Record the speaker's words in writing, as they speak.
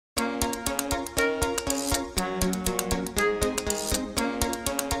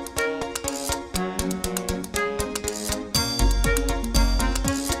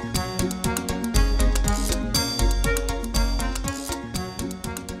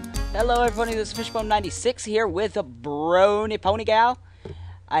Hello everybody, this is Fishbone96 here with a Brony Pony Gal.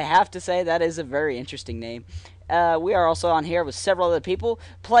 I have to say that is a very interesting name. We are also on here with several other people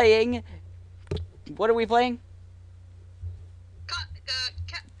playing... What are we playing?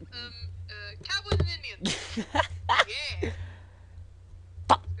 Cowboys and Indians. Yeah.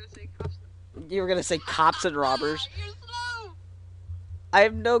 You were gonna say cops and robbers. You're slow. I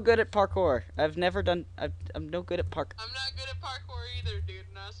am no good at parkour. I've never done... I'm no good at parkour. I'm not good at parkour either, dude,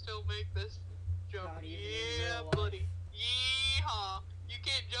 and I still make this jump. Yeah, buddy. Yeehaw. You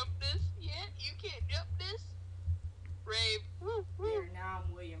can't jump this? Yeah, you can't jump this? Rave. Woo, woo. There, now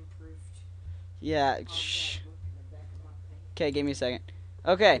I'm way improved. Yeah, shh. Okay, give me a second.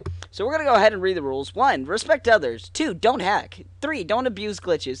 Okay, so we're gonna go ahead and read the rules. 1. Respect others. 2. Don't hack. 3. Don't abuse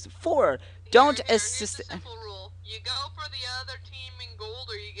glitches. 4. Don't assist... Here's the simple rule. You go for the other team in gold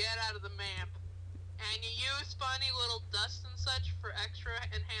or you get out of the map. And you use funny little dust and such for extra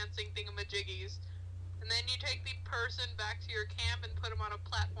enhancing thingamajiggies. And then you take the person back to your camp and put them on a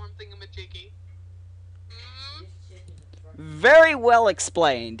platform thingamajiggy. Very well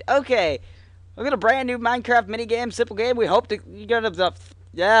explained. Okay, we've got a brand new Minecraft minigame, simple game. We hope to... You got a...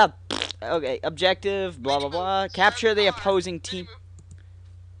 Yeah. Okay, objective, blah, blah, blah. Capture the opposing team.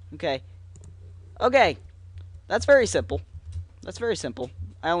 Okay. Okay. That's very simple. That's very simple.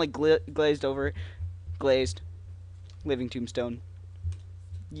 I only glazed over it. Glazed. Living tombstone.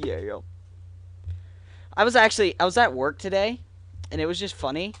 Yeah, yo. I was at work today, and it was just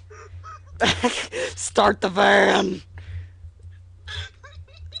funny. Start the van!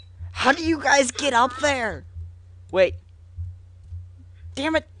 How do you guys get up there? Wait.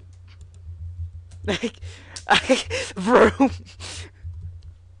 Damn it. Vroom.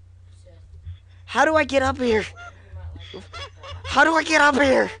 How do I get up here? How do I get up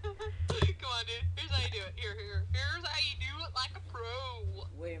here? Come on, dude. Here's how you do it. Here's how you do it like a pro.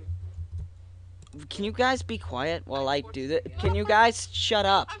 William. Can you guys be quiet while I do this? Can you guys shut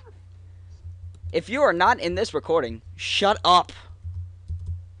up? If you are not in this recording, shut up.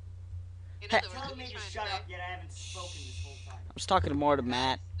 In Hey. other words, Tell what me he's to trying shut to up, yet I haven't spoken this whole time. I was talking more to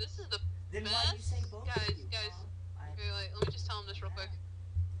Matt. This is the Then best. why do you say both of Guys, you? guys. Okay, wait, let me just tell him this real quick.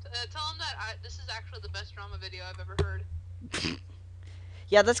 Tell him that this is actually the best drama video I've ever heard.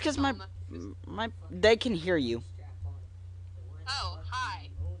 Yeah, that's because Tell my him that. they can hear you. Oh, hi.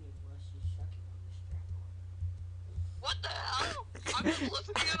 What the hell? I'm just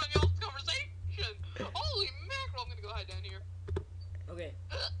listening in on y'all's conversation. Holy mackerel, I'm gonna go hide down here. Okay.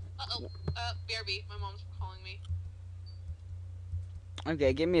 Uh-oh. BRB, my mom's calling me.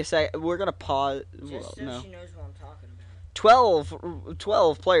 Okay, give me a sec. We're gonna pause. Just Well, so no. she knows what I'm talking about.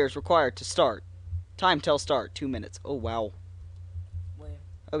 12 players required to start. Time till start, 2 minutes. Oh, wow. William.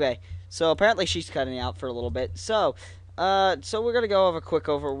 Okay, so apparently she's cutting out for a little bit. So we're gonna go over a quick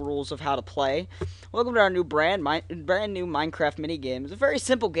over rules of how to play. Welcome to our new brand new Minecraft mini game. It's a very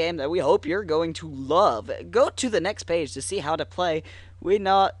simple game that we hope you're going to love. Go to the next page to see how to play.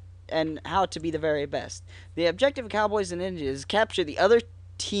 And how to be the very best. The objective of Cowboys and Indians is capture the other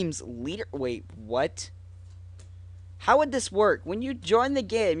team's leader. Wait, what? How would this work? When you join the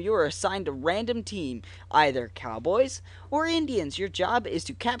game, you are assigned a random team, either Cowboys or Indians. Your job is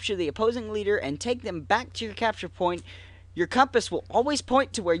to capture the opposing leader and take them back to your capture point. Your compass will always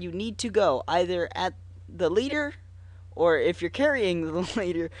point to where you need to go, either at the leader or, if you're carrying the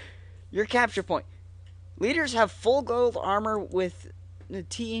leader, your capture point. Leaders have full gold armor with the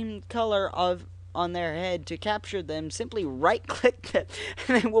team color on their head. To capture them, simply right-click them,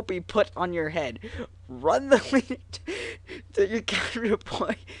 and they will be put on your head. Run the leader to your capture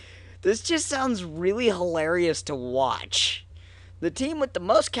point. This just sounds really hilarious to watch. The team with the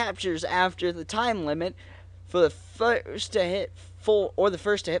most captures after the time limit for the first to hit 4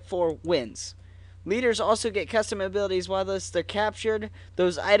 wins. Leaders also get custom abilities while they're captured.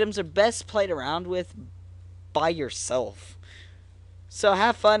 Those items are best played around with by yourself. So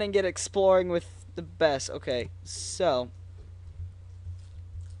have fun and get exploring with the best. Okay, so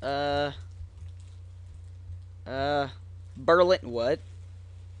Berlin what?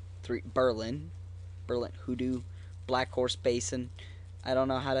 Berlin Hoodoo, Black Horse Basin. I don't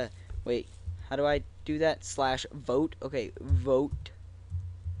know how to wait. How do I do that? /vote. Okay, vote.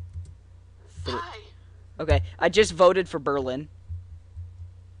 Hi. Okay, I just voted for Berlin.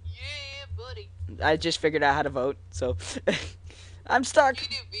 Yeah, buddy. I just figured out how to vote, so I'm stuck. You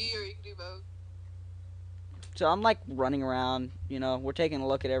can do B or you can do both. So I'm like running around, we're taking a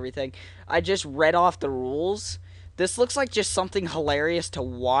look at everything. I just read off the rules. This looks like just something hilarious to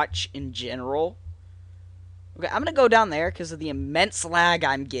watch in general. Okay, I'm gonna go down there because of the immense lag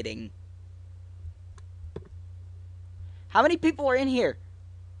I'm getting. How many people are in here?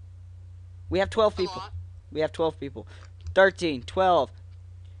 We have 12 That's a people. lot. We have 12 people. 13, 12,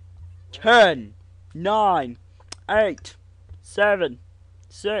 10, 9, 8, 7,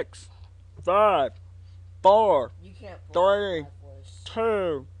 6, 5, 4, You can't pull 3, my voice.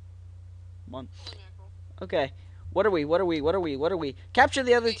 2, 1. Holy mackerel. Okay. What are we? What are we? What are we? What are we? Capture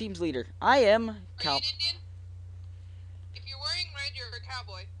the other Wait. team's leader. I am Are you Cow. an Indian? If you're wearing red, you're a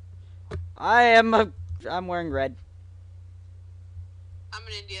cowboy. I am a. I'm wearing red. I'm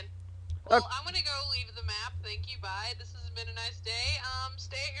an Indian. Well, I'm gonna go leave the map. Thank you. Bye. This has been a nice day.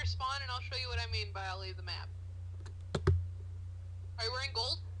 Stay at your spawn, and I'll show you what I mean by I'll leave the map. Are you wearing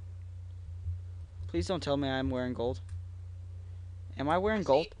gold? Please don't tell me I'm wearing gold. Am I wearing Press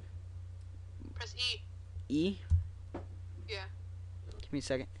gold? E. Press E. E? Yeah. Give me a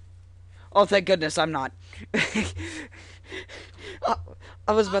second. Oh, thank goodness I'm not. I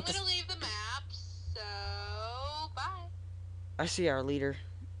was about I'm to. gonna leave the map. So bye. I see our leader.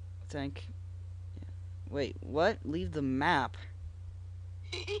 I think. Wait, what? Leave the map.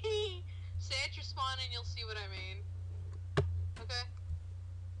 Stay at your spawn, and you'll see what I mean. Okay.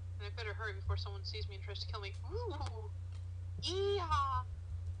 And I better hurry before someone sees me and tries to kill me. Ooh. Yeehaw.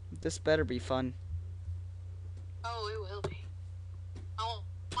 This better be fun. Oh, it will be. I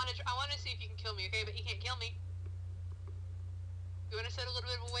want to see if you can kill me, okay? But you can't kill me. You want to set a little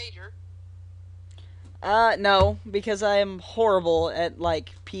bit of a wager? No, because I am horrible at,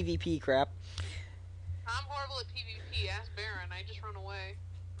 like, PvP crap. I'm horrible at PvP. Ask Baron. I just run away.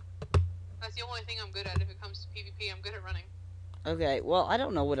 That's the only thing I'm good at if it comes to PvP. I'm good at running. Okay, well, I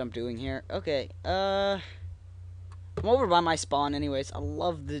don't know what I'm doing here. Okay, I'm over by my spawn anyways. I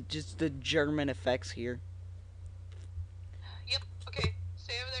love just the German effects here. Yep. Okay.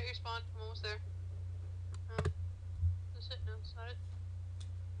 Stay over there at your spawn. I'm almost there. Is it? No, it's not it.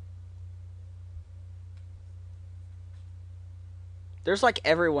 There's, like,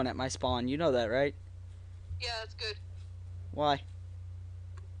 everyone at my spawn. You know that, right? Yeah, that's good. Why? It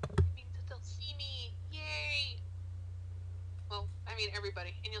means that they'll see me. Yay! Well, I mean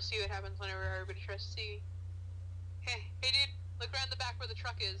everybody, and you'll see what happens whenever everybody tries to see me. Hey, dude, look around the back where the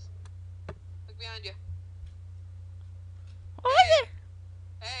truck is. Look behind you. Oh,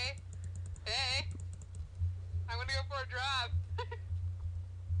 Hey, I'm gonna go for a drive.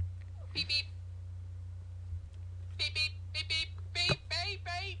 Beep beep. Beep beep, beep beep, beep beep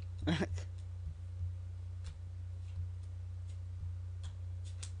beep. there.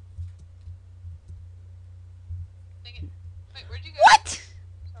 Dang it. Wait, where'd you go? What?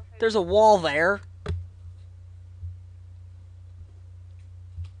 Okay. There's a wall there.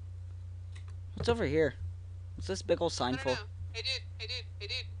 What's over here? What's this big old sign I don't for? know. Hey dude,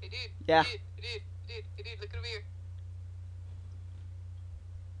 Yeah. Hey dude, look over here.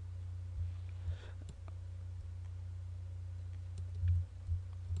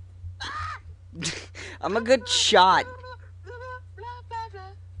 I'm a good shot.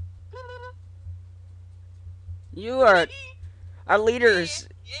 You are our leaders.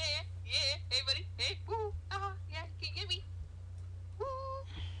 Yeah. Hey buddy, hey, woo, yeah, can you get me? Woo.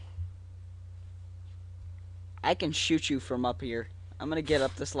 I can shoot you from up here. I'm gonna get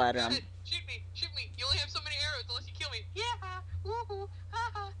up this ladder. Got it. Shoot me. You only have so many arrows unless you kill me. Yeah, woo,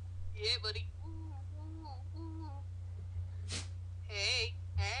 yeah, buddy. Woo. Hey,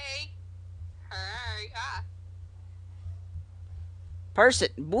 Person,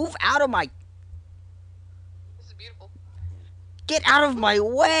 move out of my. This is beautiful. Get out of my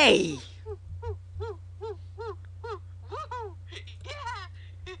way. Yeah.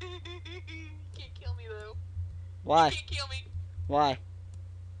 You can't kill me though. Why? You can't kill me. Why?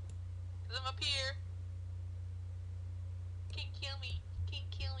 'Cause I'm up here. You can't kill me.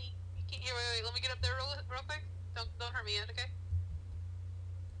 You can't. Here, wait. Let me get up there real quick. Don't hurt me yet, okay?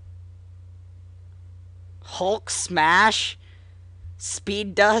 Hulk smash.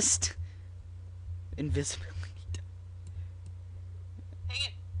 Speed dust. Invisibility. Hang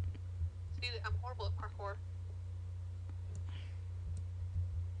it. See, I'm horrible at parkour.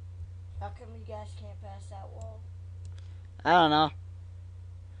 How come you guys can't pass that wall? I don't know.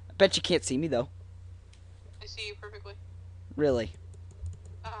 I bet you can't see me though. I see you perfectly. Really.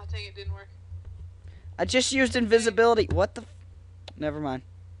 Ah, dang it, didn't work. I just used invisibility. What the? Never mind.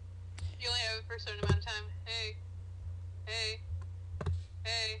 You only have it for a certain amount of time. Hey.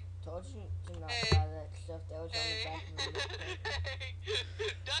 Told you to not Hey. buy that stuff that was on the back of the book. Hey.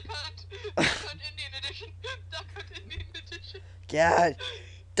 Duck Hunt Indian Edition. Duck Hunt Indian Edition. God,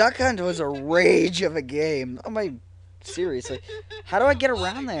 Duck Hunt was a rage of a game. Oh my, seriously. How do I get What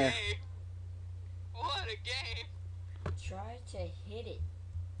around a there? game. What a game. Try to hit it.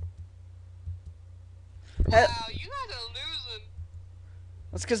 Wow, you guys are losing.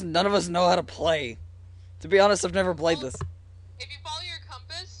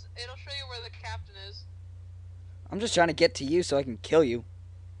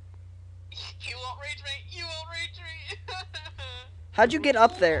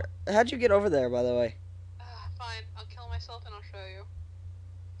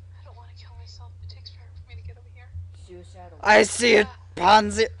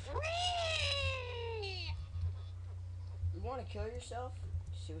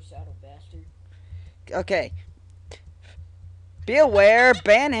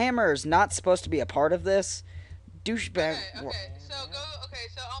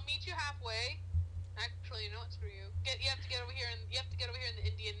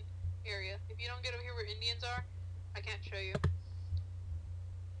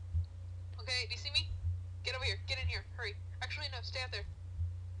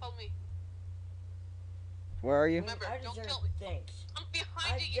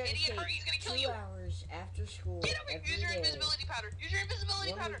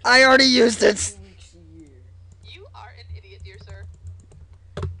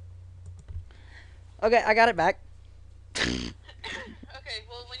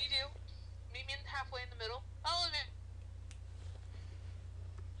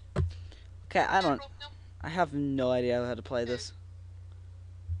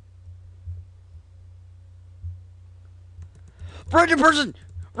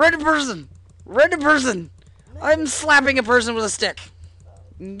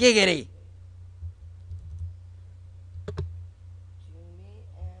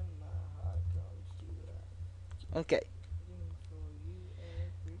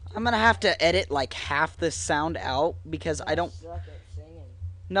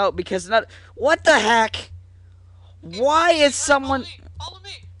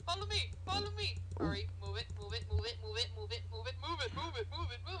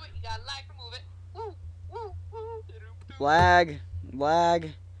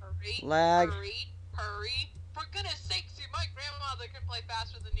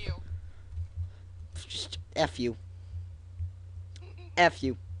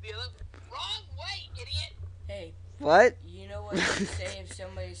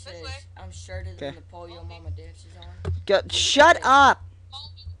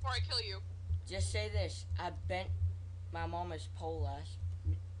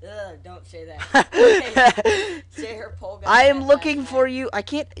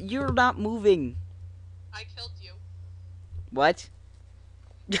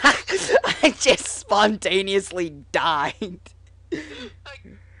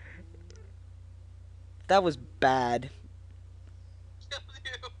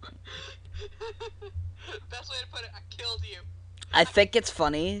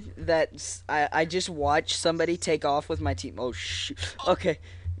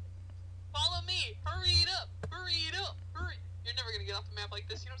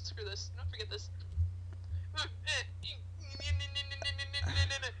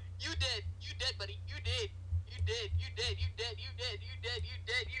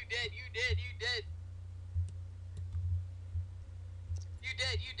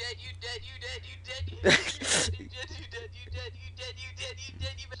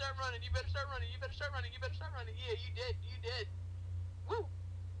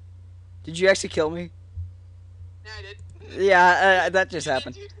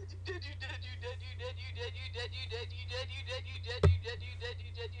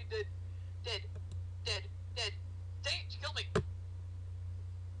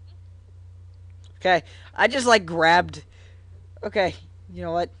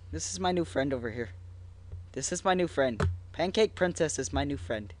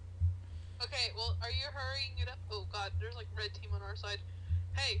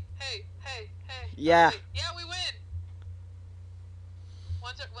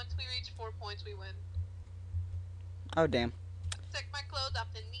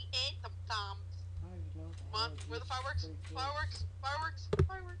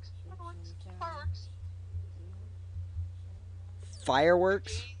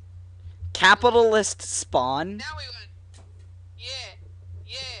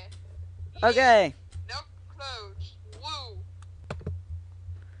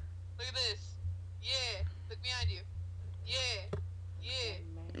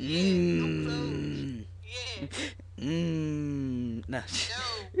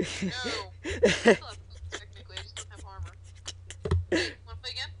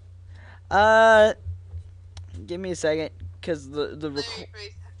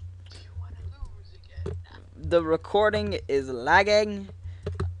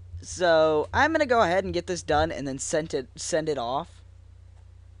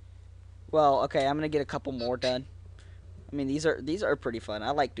 Well, okay, I'm gonna get a couple more done. I mean, these are pretty fun.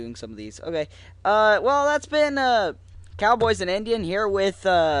 I like doing some of these. Okay. Well, that's been Cowboys and Indian here with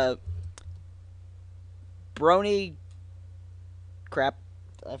Brony. Crap,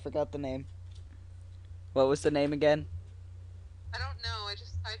 I forgot the name. What was the name again? I don't know. I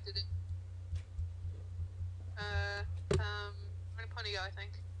just typed it in. Running Pony Go, I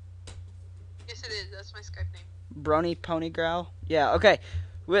think. Yes, it is. That's my Skype name. Brony Pony Growl. Yeah. Okay.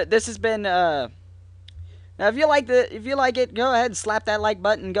 This has been Now, if you like it, go ahead and slap that like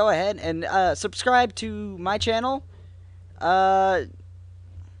button. Go ahead and subscribe to my channel. Uh,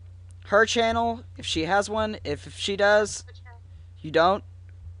 her channel, if she has one. If she does, you don't.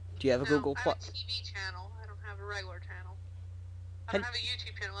 Do you have a Google I Plus? have a TV channel. I don't have a regular channel. I Hey. don't have a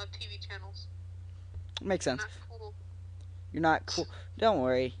YouTube channel. I have TV channels. Makes sense. Not cool. You're not cool. Don't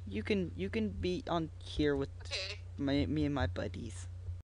worry. You can be on here with Okay. me and my buddies.